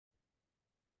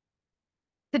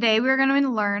Today, we're going to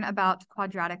learn about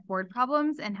quadratic word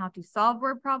problems and how to solve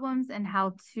word problems and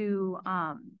how to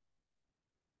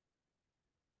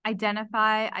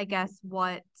identify, I guess,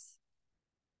 what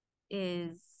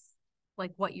is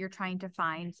like what you're trying to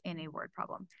find in a word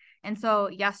problem. And so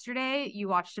yesterday you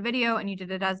watched a video and you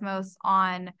did a Desmos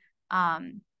on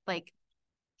like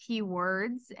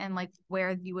keywords and like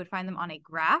where you would find them on a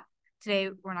graph. Today,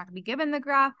 we're not going to be given the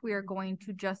graph. We are going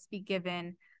to just be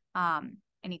given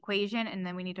an equation, and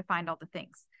then we need to find all the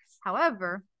things.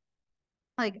 However,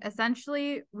 like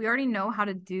essentially, we already know how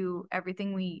to do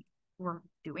everything we were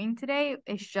doing today.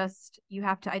 It's just you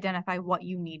have to identify what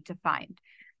you need to find.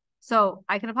 So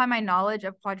I can apply my knowledge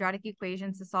of quadratic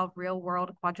equations to solve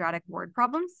real-world quadratic word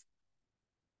problems.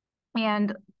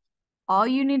 And all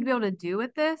you need to be able to do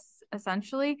with this,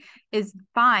 essentially, is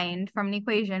find from an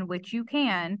equation, which you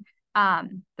can,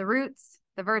 the roots,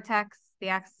 the vertex, the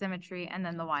axis symmetry, and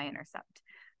then the y-intercept.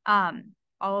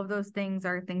 All of those things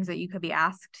are things that you could be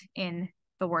asked in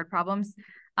the word problems.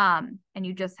 And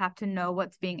you just have to know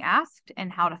what's being asked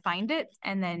and how to find it,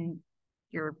 and then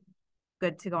you're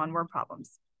good to go on word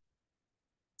problems.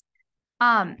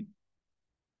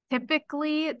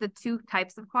 Typically, the two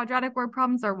types of quadratic word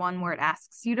problems are one where it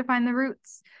asks you to find the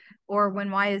roots, or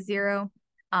when y is 0,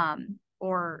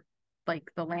 or like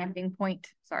the landing point,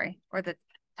 or the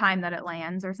time that it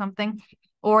lands or something,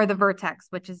 or the vertex,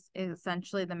 which is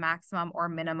essentially the maximum or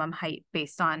minimum height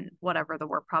based on whatever the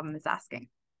word problem is asking.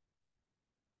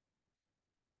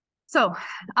 So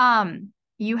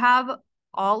you have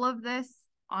all of this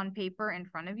on paper in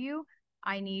front of you.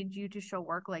 I need you to show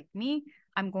work like me.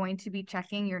 I'm going to be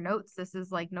checking your notes. This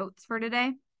is like notes for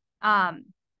today. And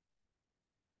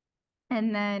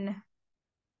then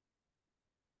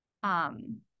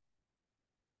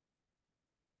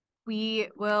we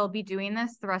will be doing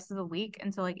this the rest of the week.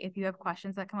 And so like if you have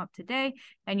questions that come up today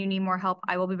and you need more help,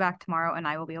 I will be back tomorrow and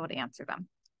I will be able to answer them.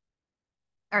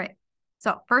 All right.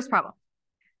 So first problem.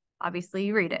 Obviously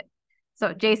you read it.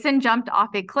 So Jason jumped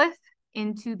off a cliff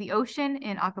into the ocean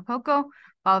in Acapulco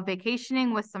while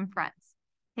vacationing with some friends.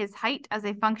 His height as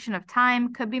a function of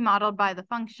time could be modeled by the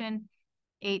function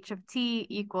h of t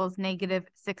equals negative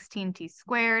 16t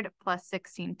squared plus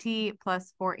 16t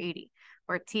plus 480,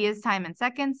 where t is time in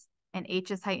seconds and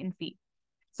h is height in feet.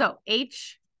 So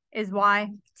h is y,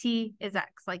 t is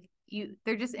x. Like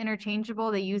they're just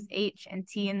interchangeable. They use h and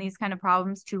t in these kind of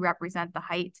problems to represent the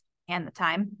height and the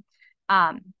time.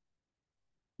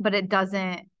 But it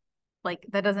doesn't, like,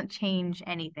 that doesn't change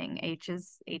anything. H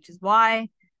is y,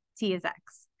 t is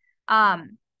x.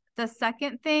 The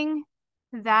second thing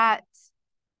that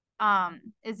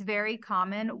is very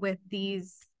common with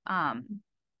these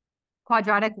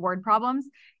quadratic word problems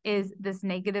is this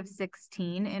negative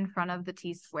 16 in front of the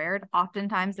t squared.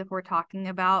 Oftentimes, if we're talking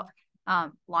about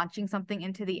launching something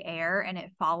into the air and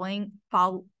it falling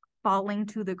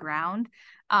to the ground,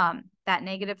 that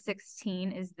negative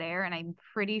 16 is there, and I'm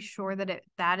pretty sure that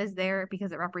that is there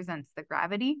because it represents the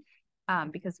gravity,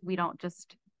 because we can't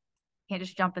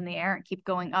just jump in the air and keep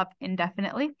going up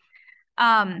indefinitely.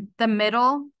 The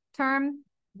middle term,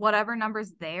 whatever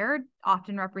number's there,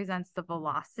 often represents the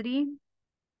velocity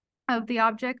of the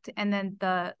object, and then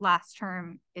the last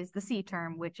term is the c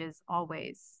term, which is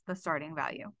always the starting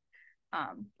value,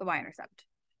 the y-intercept.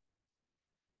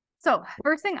 So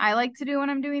first thing I like to do when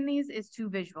I'm doing these is to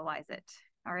visualize it.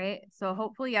 All right. So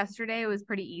hopefully yesterday it was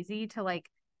pretty easy to like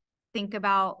think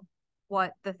about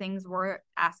what the things were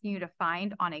asking you to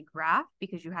find on a graph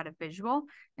because you had a visual.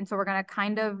 And so we're going to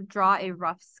kind of draw a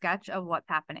rough sketch of what's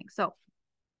happening. So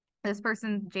this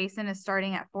person, Jason, is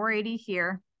starting at 480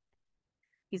 here.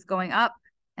 He's going up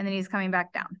and then he's coming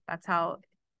back down. That's how,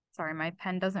 sorry, my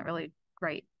pen doesn't really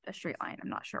write a straight line. I'm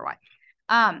not sure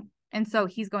why. And so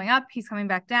he's going up, he's coming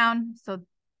back down. So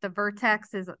the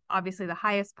vertex is obviously the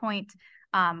highest point.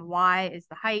 Y is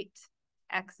the height,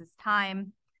 X is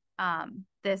time.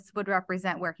 This would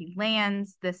represent where he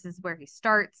lands. This is where he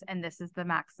starts, and this is the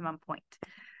maximum point.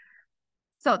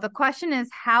 So the question is,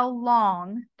 how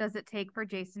long does it take for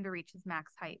Jason to reach his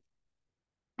max height?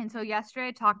 And so yesterday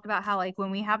I talked about how like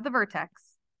when we have the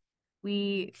vertex,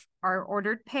 our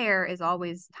ordered pair is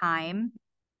always time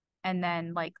and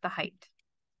then like the height.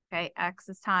 Okay, X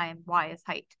is time, Y is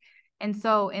height. And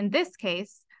so in this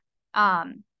case,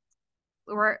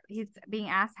 he's being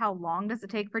asked how long does it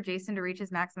take for Jason to reach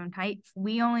his maximum height.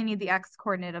 We only need the X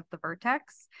coordinate of the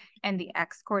vertex, and the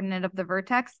X coordinate of the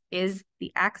vertex is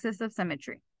the axis of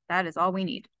symmetry. That is all we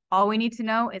need. All we need to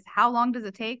know is how long does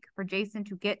it take for Jason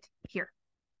to get here.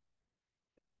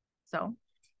 So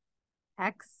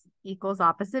X equals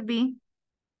opposite B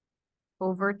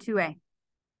over 2A.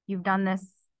 You've done this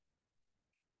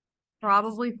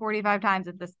probably 45 times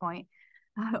at this point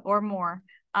or more,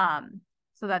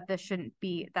 so that this shouldn't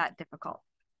be that difficult.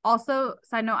 Also,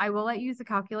 side note, I will let you use the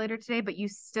calculator today, but you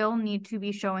still need to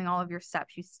be showing all of your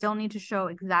steps. You still need to show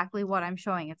exactly what I'm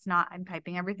showing. It's not, I'm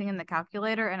typing everything in the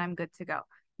calculator and I'm good to go.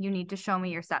 You need to show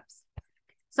me your steps.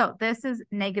 So this is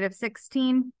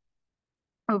 -16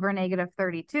 over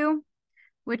 -32,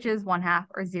 which is 1/2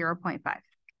 or 0.5.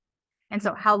 And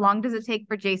so how long does it take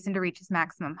for Jason to reach his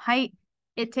maximum height?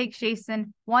 It takes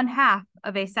Jason 1/2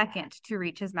 of a second to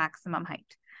reach his maximum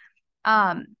height.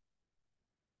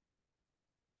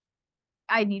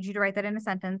 I need you to write that in a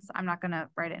sentence. I'm not going to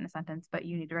write it in a sentence, but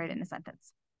you need to write it in a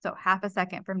sentence. So 1/2 a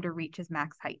second for him to reach his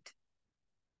max height.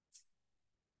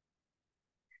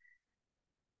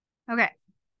 Okay.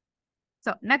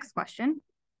 So next question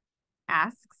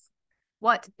asks,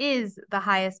 what is the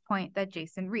highest point that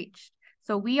Jason reached?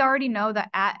 So we already know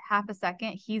that at 1/2 a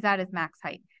second, he's at his max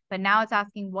height. But now it's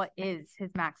asking what is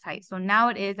his max height. So now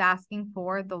it is asking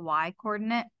for the y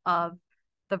coordinate of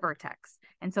the vertex.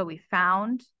 And so we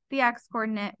found the x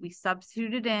coordinate, we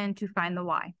substituted in to find the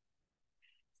y.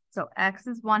 So x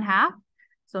is 1/2.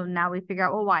 So now we figure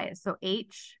out what y is. So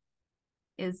h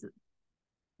is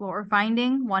what we're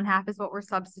finding. 1/2 is what we're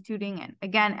substituting in.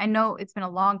 Again, I know it's been a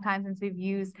long time since we've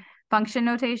used function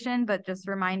notation, but just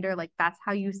a reminder, like that's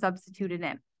how you substitute it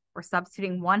in. We're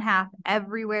substituting 1/2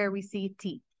 everywhere we see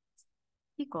t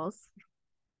equals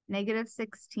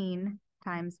 -16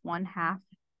 times 1/2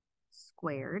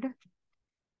 squared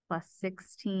plus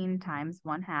 16 times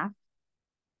 1/2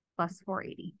 plus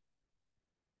 480.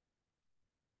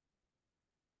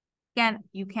 Again,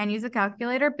 you can use a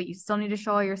calculator, but you still need to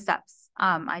show all your steps.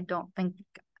 I don't think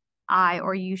I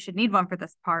or you should need one for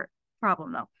this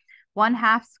problem though.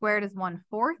 1/2 squared is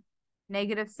 1/4.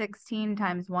 -16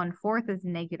 times 1/4 is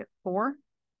 -4.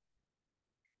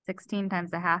 16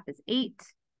 times 1/2 is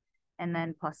 8. And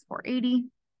then plus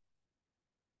 480.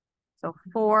 So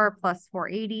 4 plus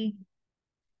 480.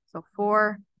 So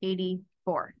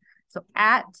 484. So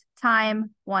at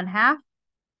time 1/2,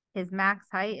 his max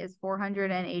height is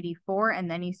 484,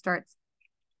 and then he starts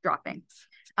dropping.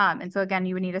 And so again,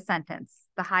 you would need a sentence.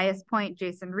 The highest point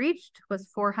Jason reached was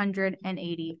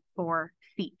 484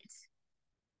 feet.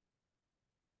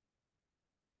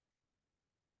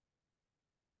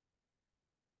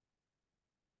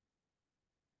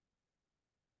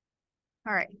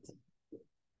 All right.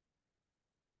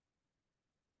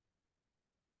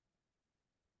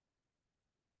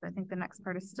 I think the next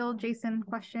part is still Jason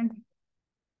question.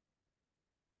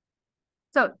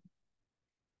 So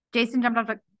Jason jumped off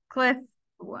a cliff.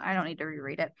 I don't need to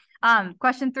reread it.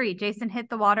 Question 3, Jason hit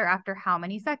the water after how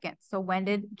many seconds? So when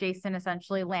did Jason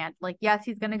essentially land? Like, yes,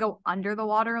 he's going to go under the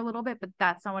water a little bit, but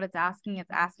that's not what it's asking.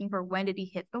 It's asking for when did he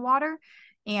hit the water?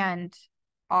 And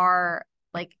our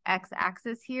like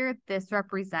x-axis here, this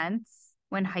represents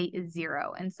when height is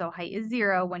 0. And so height is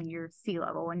 0 when you're sea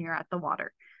level, when you're at the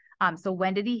water. So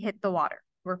when did he hit the water?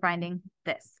 We're finding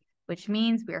this, which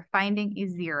means we are finding a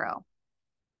 0.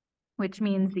 Which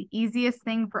means the easiest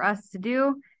thing for us to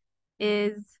do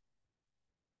is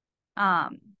I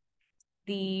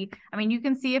mean, you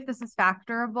can see if this is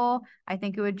factorable. I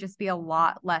think it would just be a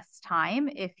lot less time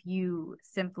if you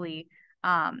simply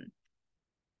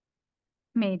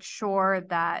made sure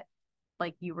that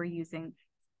like you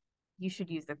should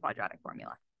use the quadratic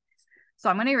formula. So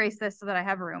I'm going to erase this so that I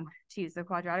have room to use the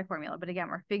quadratic formula. But again,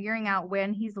 we're figuring out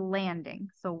when he's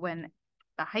landing. So when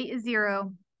the height is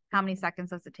 0, how many seconds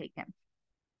does it take him?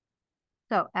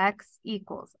 So x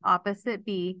equals opposite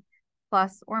b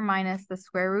plus or minus the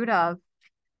square root of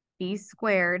b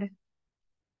squared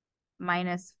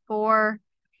minus 4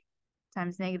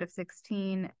 times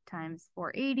 -16 times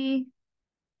 480,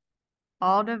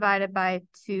 all divided by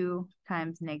 2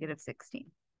 times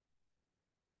 -16.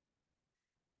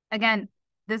 Again,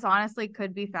 this honestly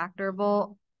could be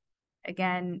factorable.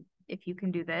 Again, if you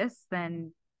can do this,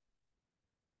 then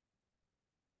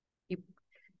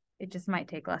it just might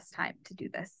take less time to do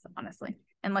this, honestly,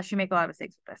 unless you make a lot of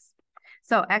mistakes with this.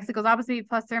 So x equals opposite b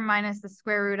plus or minus the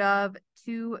square root of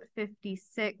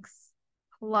 256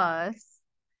 plus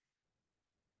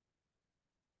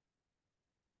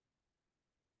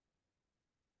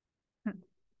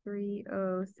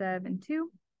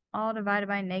 3072, all divided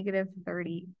by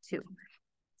 -32.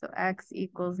 So x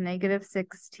equals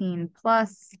 -16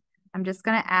 plus, I'm just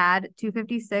going to add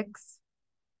 256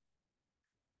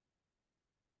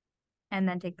 and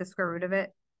then take the square root of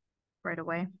it right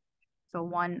away. So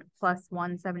 1 plus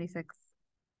 176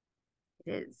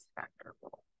 is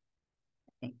factorable,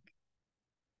 I think.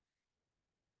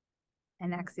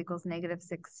 And x equals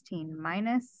 -16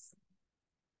 minus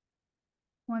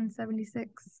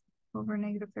 176. over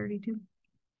negative 32.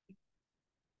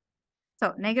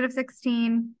 So negative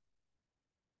 16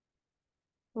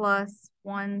 plus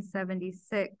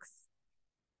 176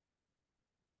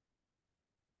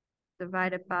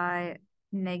 divided by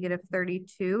negative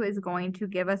 32 is going to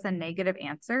give us a negative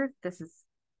answer. This is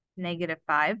negative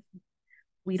 5.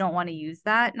 We don't want to use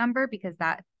that number because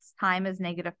that time is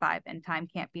negative 5 and time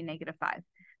can't be negative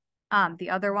 5. The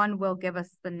other one will give us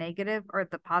the negative or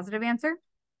the positive answer.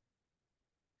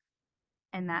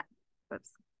 And that,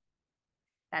 whoops,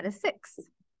 that is 6.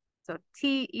 So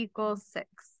t equals 6.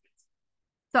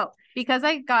 So because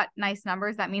I got nice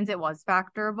numbers, that means it was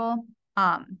factorable.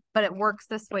 But it works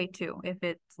this way too. If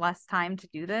it's less time to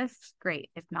do this, great.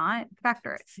 If not,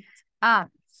 factor it.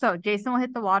 So Jason will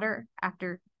hit the water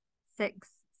after 6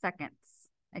 seconds.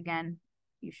 Again,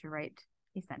 you should write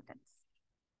a sentence.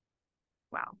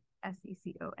 Wow. seconds.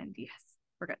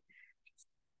 We're good.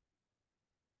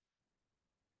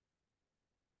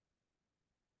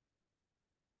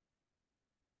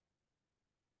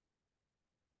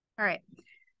 All right.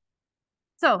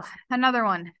 So another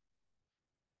one.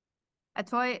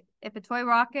 If a toy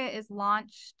rocket is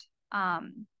launched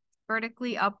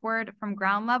vertically upward from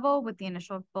ground level with the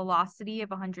initial velocity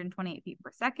of 128 feet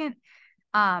per second,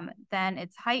 then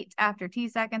its height after t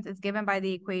seconds is given by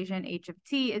the equation h of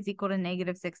t is equal to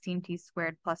negative 16t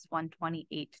squared plus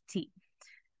 128t.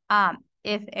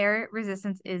 If air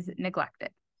resistance is neglected.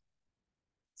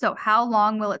 So how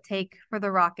long will it take for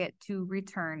the rocket to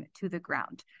return to the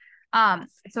ground?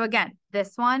 So again,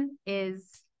 this one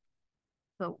is,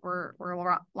 so we're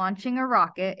launching a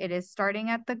rocket. It is starting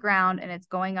at the ground and it's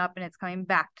going up and it's coming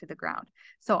back to the ground.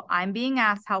 So I'm being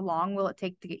asked how long will it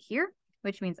take to get here,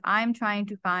 which means I'm trying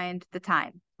to find the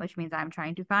time, which means I'm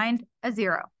trying to find a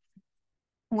 0.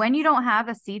 When you don't have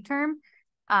a C term,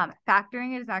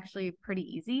 factoring it is actually pretty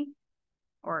easy,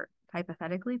 or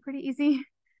hypothetically pretty easy.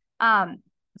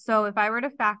 So if I were to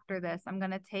factor this, I'm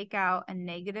going to take out a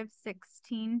negative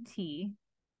 16t,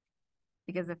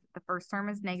 because if the first term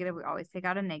is negative, we always take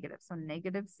out a negative. So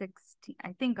negative 16,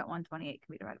 I think at 128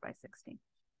 can be divided by 16.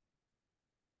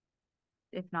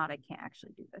 If not, I can't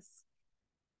actually do this.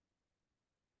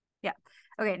 Yeah.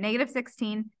 Okay, negative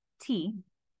 16t.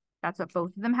 That's what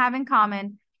both of them have in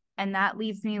common. And that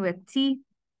leaves me with t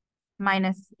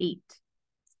minus 8.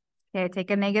 Okay, I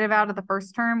take a negative out of the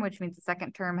first term, which means the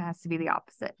second term has to be the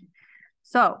opposite.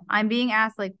 So I'm being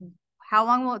asked, like, how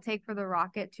long will it take for the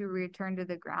rocket to return to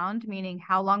the ground? Meaning,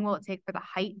 how long will it take for the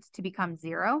height to become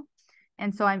 0?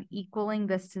 And so I'm equaling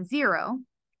this to 0.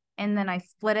 And then I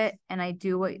split it and I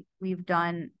do what we've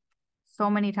done so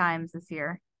many times this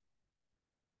year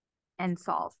and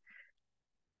solve.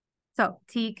 So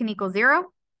t can equal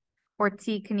 0 or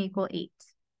t can equal 8.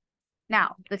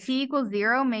 Now, the t equals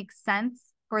 0 makes sense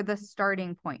for the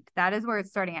starting point. That is where it's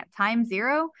starting at. Time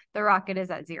 0, the rocket is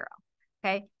at 0.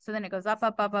 Okay, so then it goes up,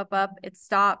 up, up, up, up. It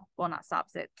stops, well, not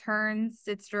stops, it turns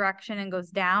its direction and goes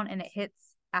down and it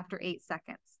hits after 8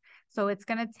 seconds. So it's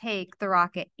going to take the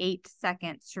rocket 8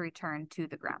 seconds to return to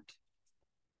the ground.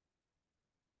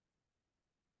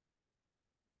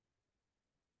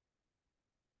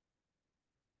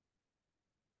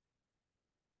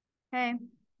 Okay.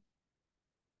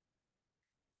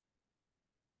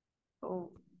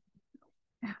 Oh.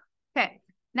 Okay.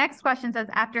 Next question says,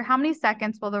 after how many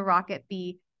seconds will the rocket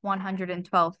be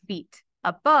 112 feet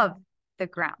above the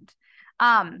ground?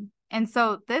 And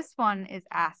so this one is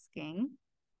asking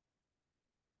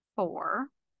for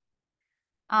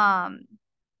how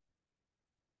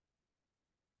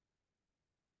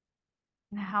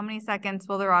many seconds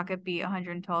will the rocket be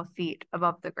 112 feet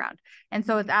above the ground? And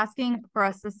so it's asking for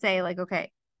us to say, like,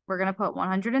 okay, we're going to put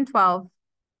 112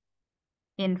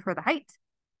 in for the height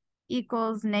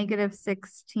equals negative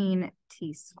 16t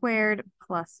squared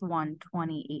plus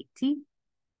 128t.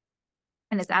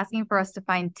 And it's asking for us to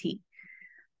find t.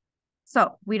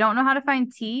 So we don't know how to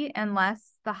find t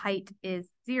unless the height is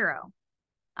 0,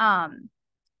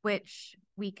 which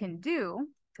we can do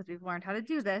because we've learned how to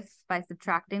do this by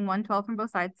subtracting 112 from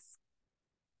both sides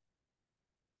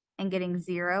and getting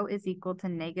 0 is equal to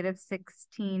negative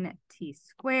 16t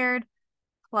squared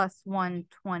plus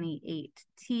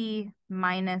 128t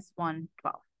minus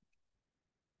 112.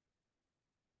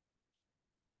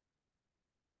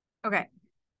 Okay.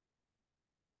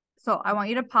 So I want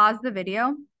you to pause the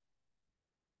video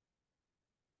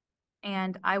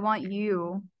and I want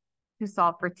you to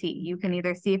solve for t. You can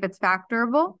either see if it's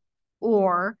factorable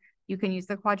or you can use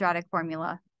the quadratic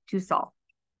formula to solve.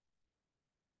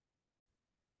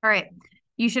 All right.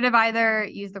 You should have either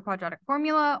used the quadratic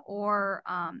formula or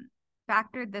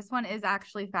factored. This one is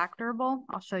actually factorable.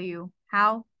 I'll show you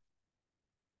how.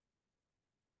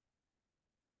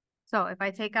 So if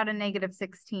I take out a negative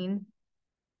 16,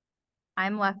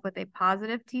 I'm left with a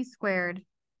positive t squared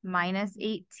minus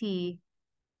 8t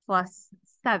plus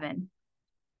 7.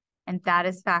 And that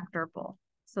is factorable.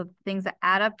 So things that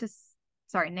add up to,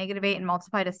 negative 8 and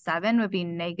multiply to 7 would be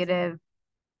negative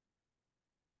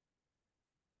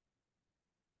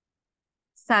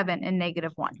 7 and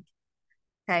negative 1.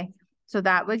 Okay, so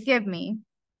that would give me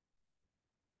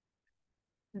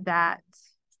that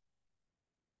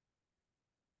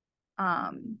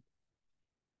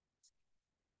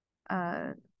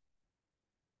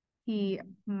t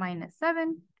minus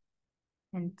 7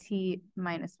 and t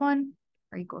minus 1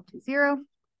 are equal to 0.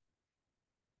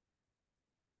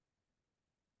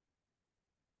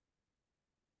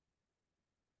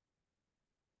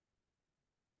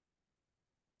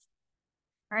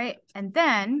 All right, and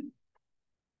then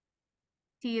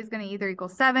t is going to either equal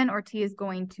 7 or t is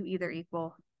going to either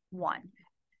equal 1.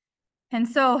 And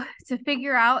so to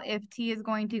figure out if t is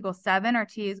going to equal 7 or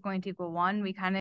t is going to equal 1, we kind of